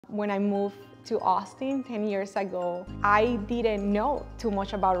When I moved to Austin 10 years ago, I didn't know too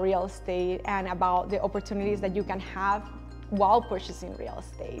much about real estate and about the opportunities that you can have while purchasing real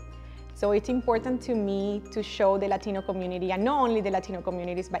estate. So it's important to me to show the Latino community, and not only the Latino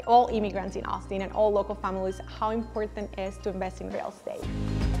communities, but all immigrants in Austin and all local families, how important it is to invest in real estate.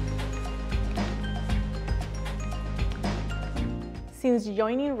 Since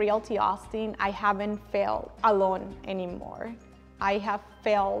joining Realty Austin, I haven't felt alone anymore. I have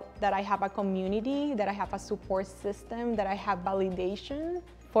felt that I have a community, that I have a support system, that I have validation.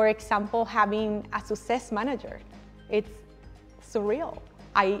 For example, having a success manager, it's surreal.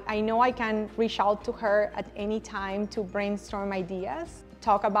 I know I can reach out to her at any time to brainstorm ideas,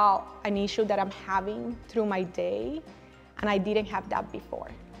 talk about an issue that I'm having through my day, and I didn't have that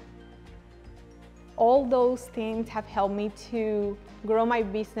before. All those things have helped me to grow my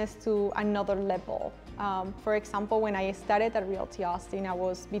business to another level. For example, when I started at Realty Austin, I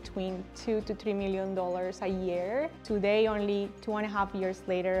was between $2 to $3 million a year. Today, only 2.5 years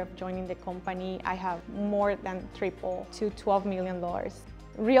later of joining the company, I have more than triple to $12 million.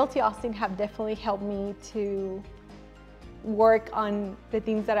 Realty Austin have definitely helped me to work on the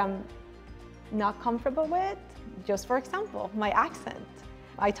things that I'm not comfortable with. Just for example, my accent.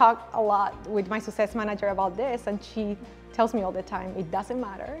 I talk a lot with my success manager about this, and she tells me all the time, it doesn't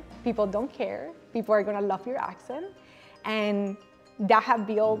matter, people don't care, people are gonna love your accent. And that have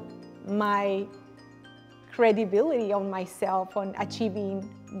built my credibility on myself on achieving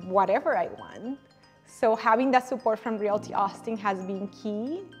whatever I want. So having that support from Realty Austin has been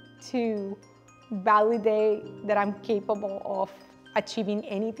key to validate that I'm capable of achieving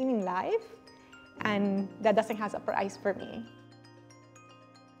anything in life, and that doesn't have a price for me.